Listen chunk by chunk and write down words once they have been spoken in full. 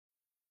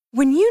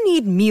When you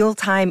need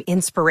mealtime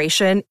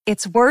inspiration,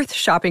 it's worth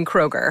shopping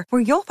Kroger,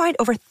 where you'll find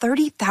over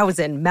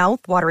 30,000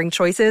 mouth-watering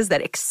choices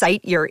that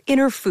excite your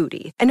inner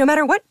foodie. And no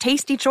matter what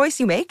tasty choice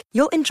you make,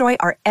 you'll enjoy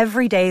our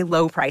everyday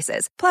low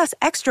prices, plus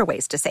extra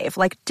ways to save,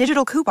 like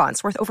digital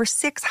coupons worth over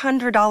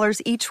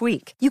 $600 each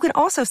week. You can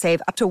also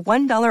save up to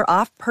 $1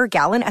 off per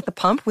gallon at the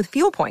pump with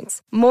fuel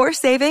points. More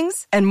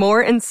savings and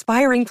more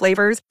inspiring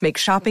flavors make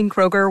shopping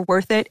Kroger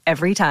worth it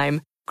every time.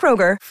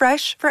 Kroger,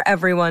 fresh for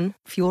everyone.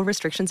 Fuel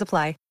restrictions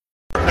apply.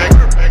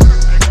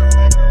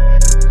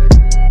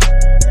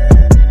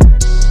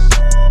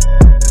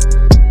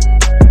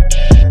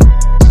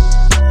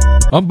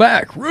 I'm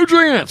back.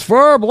 Rudrance for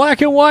our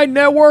Black and White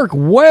Network.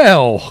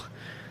 Well,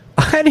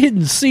 I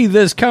didn't see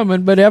this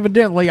coming, but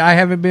evidently I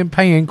haven't been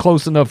paying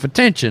close enough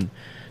attention,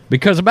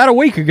 because about a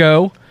week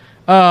ago,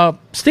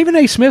 Stephen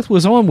A. Smith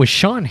was on with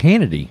Sean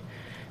Hannity.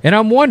 And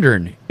I'm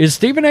wondering, is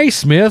Stephen A.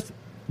 Smith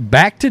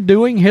back to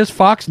doing his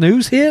Fox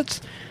News hits?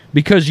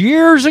 Because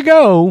years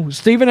ago,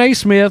 Stephen A.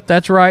 Smith,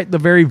 that's right, the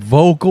very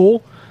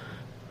vocal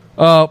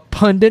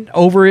pundit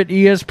over at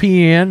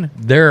ESPN,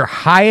 their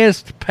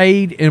highest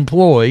paid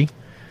employee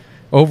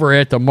over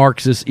at the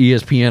Marxist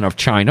ESPN of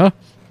China,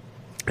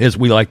 as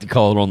we like to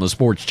call it on the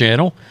sports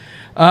channel.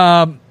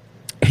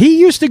 He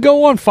used to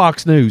go on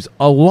Fox News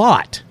a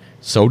lot.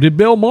 So did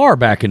Bill Maher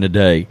back in the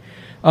day.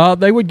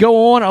 They would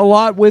go on a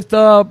lot with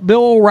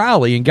Bill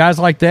O'Reilly and guys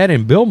like that,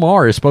 and Bill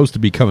Maher is supposed to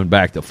be coming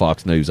back to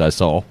Fox News, I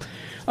saw.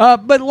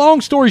 But long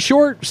story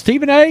short,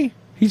 Stephen A.,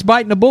 he's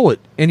biting a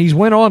bullet, and he's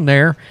went on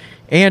there,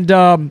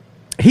 and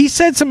he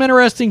said some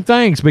interesting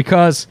things,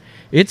 because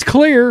it's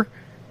clear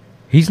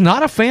he's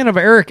not a fan of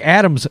Eric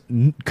Adams'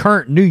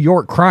 current New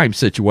York crime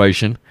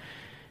situation,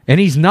 and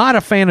he's not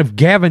a fan of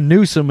Gavin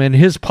Newsom and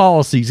his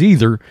policies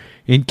either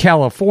in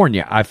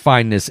California. I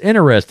find this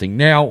interesting.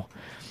 Now,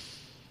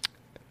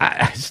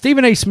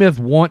 Stephen A. Smith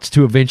wants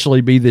to eventually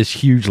be this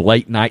huge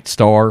late-night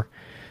star,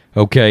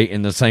 okay,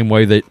 in the same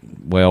way that,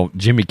 well,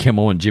 Jimmy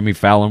Kimmel and Jimmy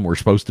Fallon were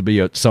supposed to be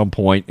at some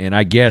point, and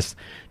I guess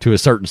to a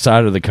certain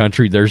side of the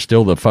country, they're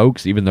still the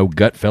folks, even though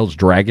Gutfeld's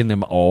dragging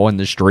them all in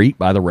the street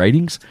by the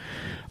ratings.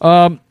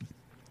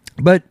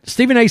 But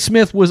Stephen A.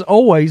 Smith was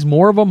always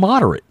more of a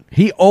moderate.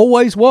 He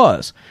always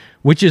was,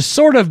 which has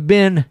sort of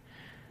been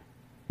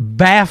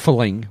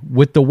baffling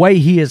with the way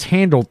he has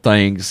handled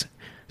things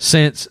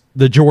since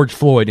the George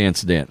Floyd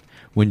incident.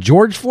 When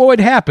George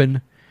Floyd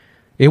happened,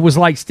 it was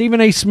like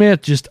Stephen A.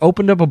 Smith just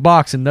opened up a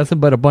box and nothing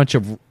but a bunch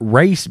of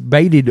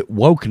race-baited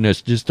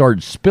wokeness just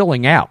started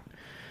spilling out.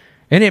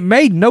 And it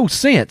made no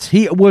sense.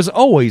 He was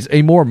always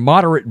a more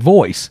moderate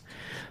voice.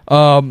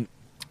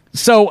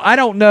 So I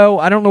don't know.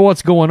 I don't know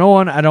what's going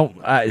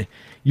on.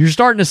 You're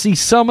starting to see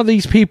some of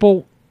these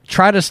people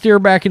try to steer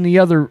back in the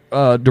other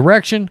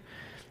direction.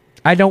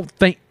 I don't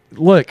think.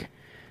 Look,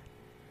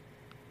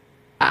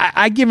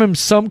 I give him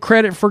some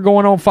credit for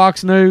going on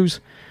Fox News,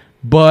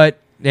 but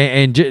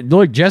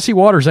look, Jesse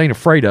Waters ain't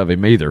afraid of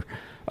him either.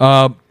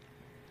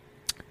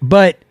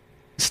 But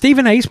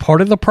Stephen A's part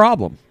of the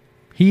problem.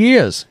 He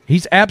is.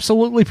 He's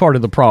absolutely part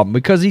of the problem,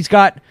 because he's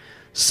got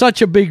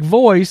such a big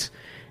voice.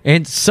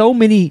 And so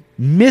many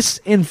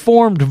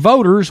misinformed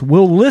voters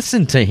will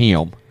listen to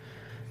him.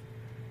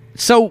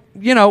 So,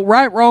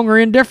 right, wrong, or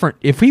indifferent,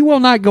 if he will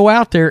not go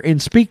out there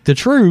and speak the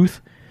truth,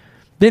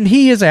 then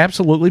he is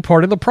absolutely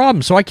part of the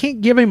problem. So I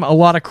can't give him a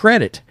lot of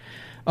credit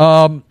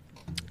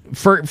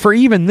for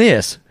even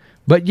this.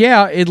 But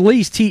yeah, at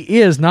least he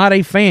is not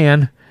a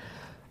fan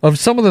of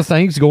some of the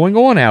things going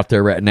on out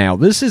there right now.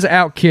 This is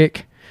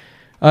Outkick.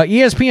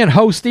 ESPN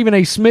host Stephen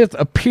A. Smith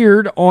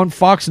appeared on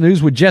Fox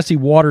News with Jesse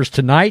Waters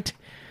tonight.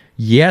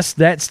 Yes,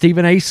 that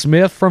Stephen A.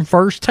 Smith from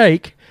First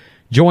Take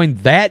joined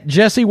that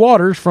Jesse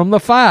Waters from The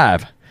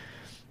Five.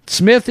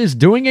 Smith is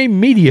doing a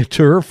media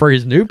tour for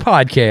his new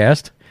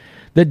podcast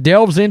that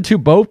delves into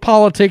both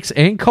politics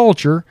and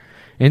culture,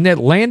 and that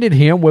landed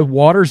him with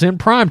Waters in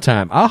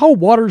primetime. I hope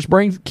Waters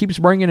keeps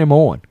bringing him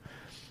on.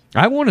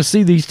 I want to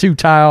see these two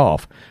tie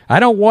off. I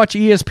don't watch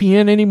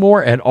ESPN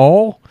anymore at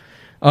all,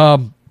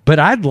 but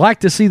I'd like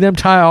to see them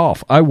tie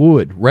off. I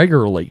would,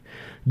 regularly.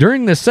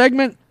 During the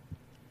segment,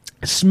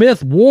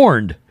 Smith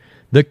warned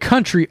the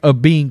country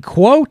of being,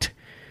 quote,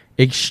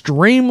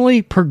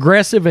 extremely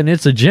progressive in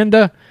its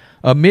agenda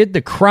amid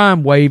the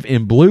crime wave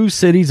in blue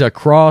cities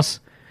across,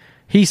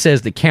 he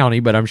says the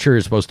county, but I'm sure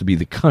it's supposed to be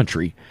the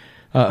country.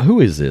 Who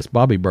is this?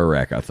 Bobby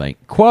Burack, I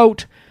think.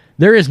 Quote,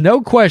 there is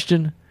no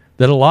question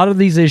that a lot of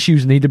these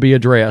issues need to be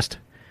addressed.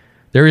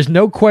 There is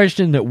no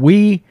question that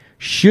we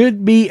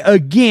should be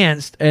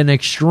against an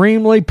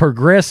extremely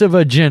progressive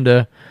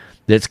agenda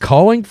that's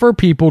calling for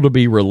people to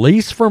be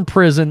released from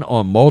prison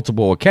on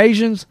multiple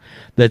occasions,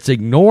 that's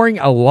ignoring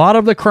a lot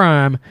of the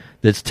crime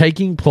that's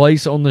taking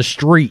place on the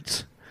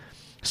streets.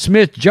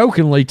 Smith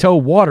jokingly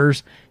told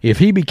Waters if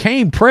he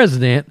became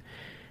president,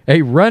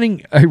 a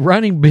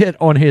running bit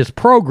on his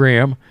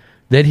program,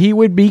 that he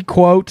would be,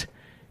 quote,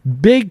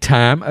 big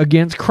time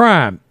against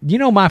crime. You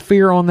know my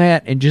fear on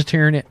that, and just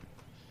hearing it?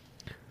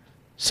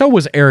 So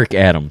was Eric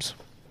Adams.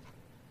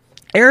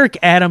 Eric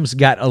Adams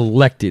got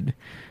elected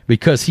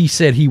because he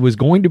said he was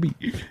going to be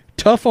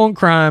tough on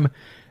crime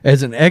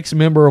as an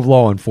ex-member of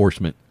law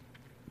enforcement.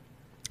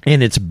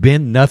 And it's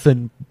been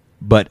nothing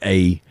but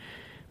a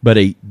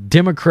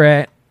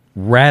Democrat,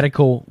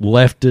 radical,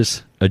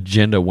 leftist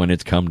agenda when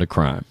it's come to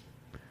crime.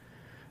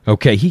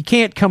 Okay, he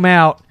can't come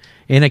out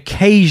and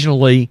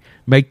occasionally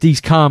make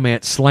these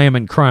comments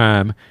slamming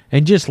crime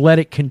and just let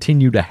it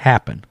continue to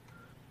happen.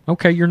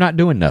 Okay, you're not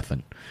doing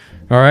nothing.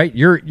 All right,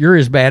 you're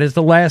as bad as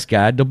the last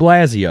guy, de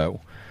Blasio,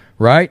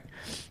 right?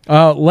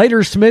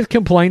 Later, Smith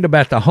complained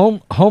about the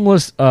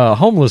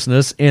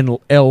homelessness in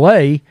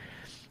L.A.,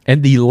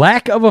 and the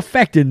lack of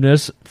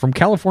effectiveness from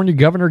California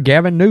Governor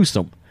Gavin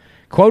Newsom.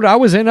 Quote, I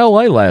was in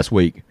L.A. last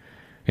week,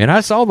 and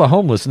I saw the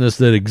homelessness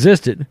that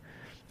existed.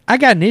 I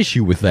got an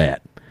issue with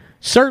that.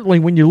 Certainly,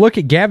 when you look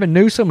at Gavin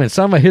Newsom and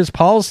some of his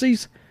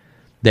policies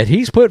that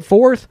he's put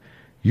forth,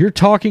 you're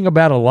talking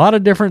about a lot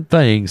of different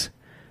things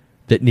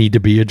that need to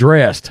be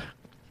addressed.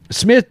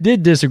 Smith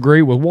did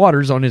disagree with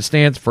Waters on his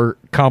stance for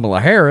Kamala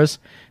Harris.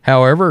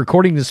 However,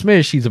 according to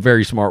Smith, she's a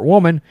very smart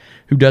woman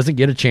who doesn't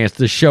get a chance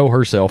to show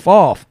herself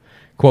off.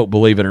 Quote,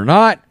 believe it or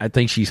not, I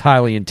think she's a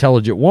highly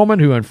intelligent woman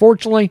who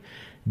unfortunately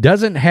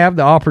doesn't have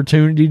the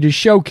opportunity to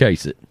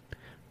showcase it.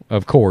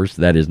 Of course,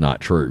 that is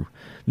not true.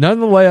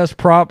 Nonetheless,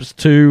 props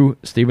to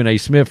Stephen A.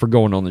 Smith for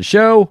going on the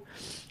show.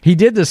 He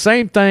did the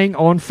same thing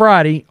on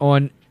Friday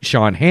on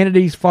Sean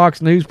Hannity's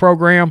Fox News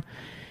program.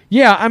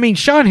 Yeah, I mean,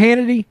 Sean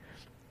Hannity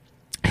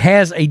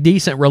has a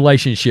decent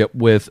relationship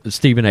with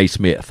Stephen A.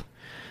 Smith.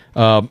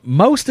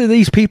 Most of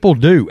these people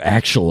do,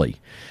 actually.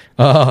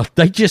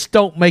 They just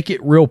don't make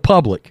it real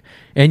public.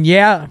 And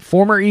yeah,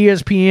 former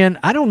ESPN,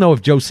 I don't know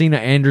if Josina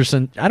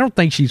Anderson, I don't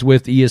think she's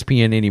with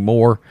ESPN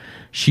anymore.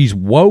 She's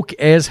woke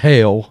as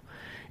hell.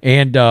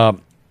 And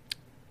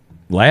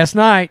last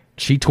night,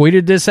 she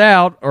tweeted this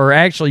out, or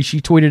actually she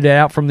tweeted it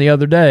out from the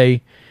other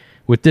day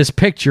with this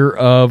picture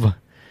of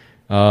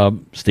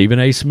Stephen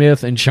A.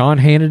 Smith and Sean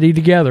Hannity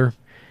together.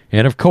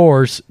 And of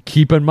course,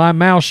 keeping my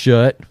mouth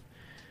shut.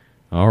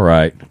 All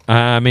right.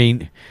 I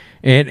mean,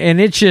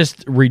 and it's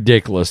just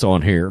ridiculous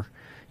on here.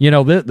 You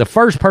know, the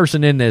first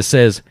person in this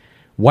says,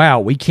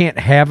 wow, we can't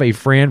have a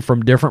friend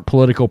from different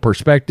political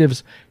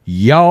perspectives.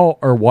 Y'all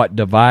are what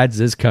divides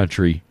this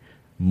country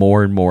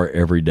more and more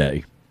every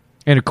day.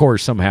 And, of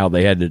course, somehow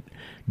they had to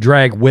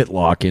drag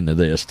Whitlock into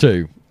this,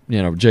 too.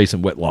 You know,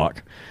 Jason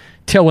Whitlock.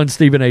 Telling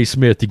Stephen A.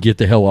 Smith to get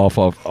the hell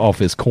off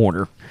his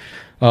corner.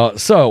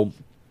 So,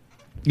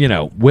 you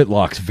know,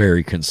 Whitlock's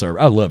very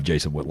conservative. I love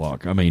Jason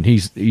Whitlock. I mean,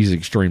 he's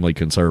extremely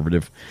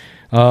conservative.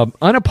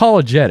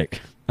 Unapologetic,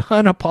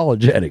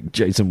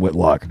 Jason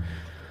Whitlock.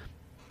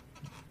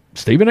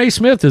 Stephen A.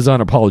 Smith is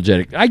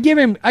unapologetic. I give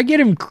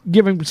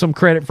him some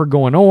credit for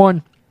going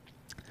on,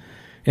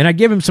 and I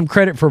give him some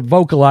credit for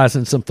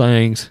vocalizing some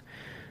things,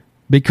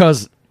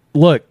 because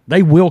look,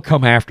 they will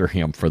come after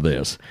him for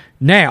this.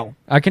 Now,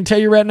 I can tell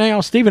you right now,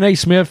 Stephen A.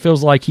 Smith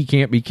feels like he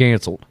can't be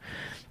canceled.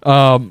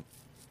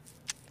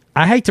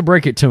 I hate to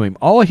break it to him.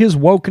 All of his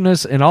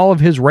wokeness and all of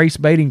his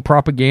race-baiting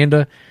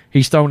propaganda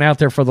he's thrown out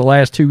there for the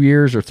last 2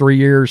 years or 3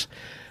 years,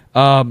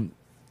 the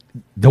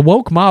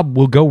woke mob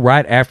will go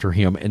right after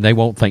him, and they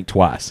won't think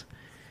twice.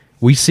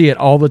 We see it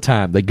all the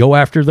time. They go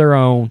after their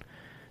own.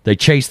 They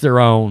chase their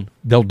own.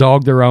 They'll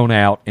dog their own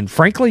out. And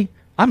frankly,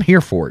 I'm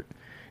here for it.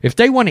 If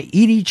they want to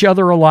eat each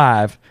other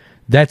alive,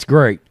 that's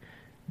great.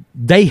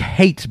 They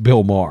hate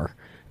Bill Maher.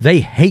 They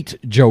hate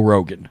Joe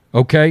Rogan,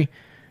 okay?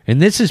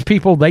 And this is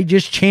people they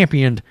just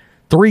championed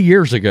 3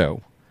 years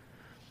ago.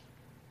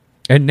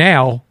 And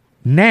now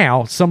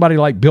somebody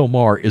like Bill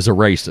Maher is a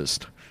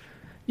racist.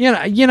 You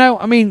know,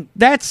 I mean,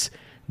 that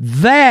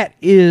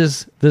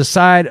is the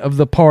side of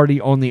the party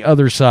on the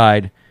other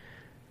side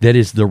that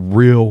is the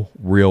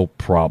real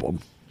problem.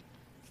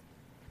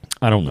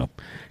 I don't know.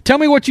 Tell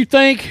me what you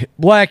think,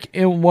 Black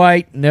and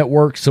White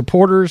Network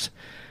supporters.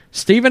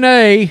 Stephen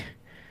A.,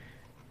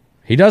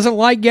 he doesn't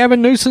like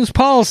Gavin Newsom's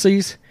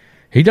policies.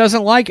 He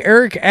doesn't like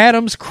Eric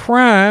Adams'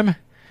 crime.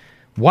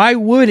 Why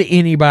would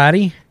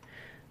anybody?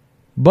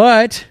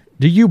 But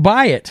do you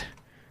buy it?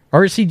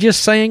 Or is he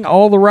just saying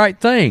all the right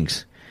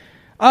things?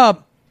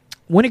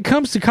 When it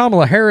comes to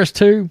Kamala Harris,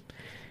 too,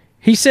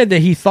 he said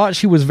that he thought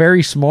she was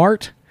very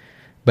smart,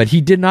 but he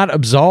did not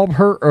absolve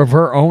her of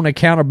her own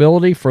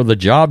accountability for the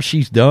job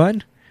she's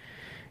done.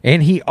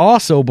 And he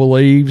also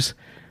believes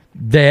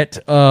that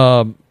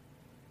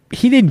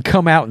he didn't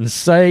come out and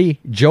say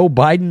Joe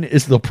Biden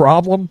is the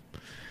problem,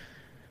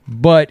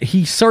 but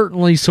he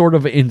certainly sort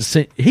of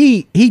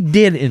he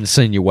did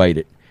insinuate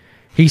it.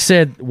 He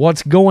said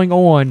what's going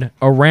on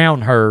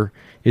around her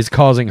is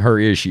causing her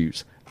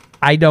issues.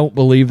 I don't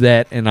believe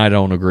that, and I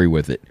don't agree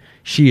with it.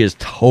 She is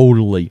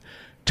totally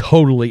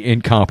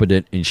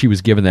incompetent, and she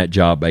was given that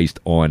job based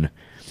on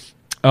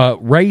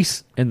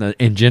race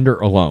and gender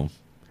alone,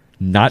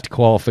 not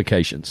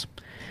qualifications.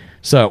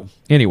 So,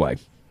 anyway,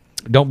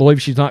 don't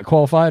believe she's not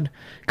qualified?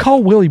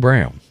 Call Willie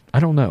Brown.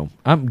 I don't know.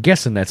 I'm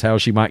guessing that's how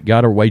she might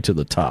got her way to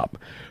the top.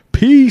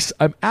 Peace.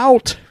 I'm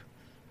out.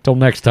 Till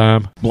next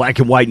time. Black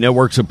and White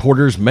Network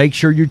supporters, make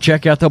sure you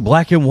check out the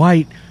Black and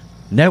White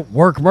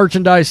Network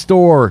merchandise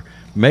store.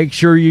 Make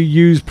sure you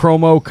use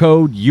promo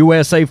code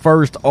USA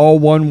First, all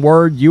one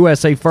word.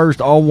 USA First,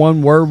 all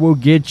one word will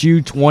get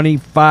you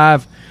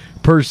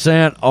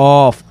 25%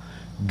 off.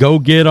 Go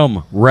get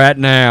them right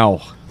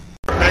now.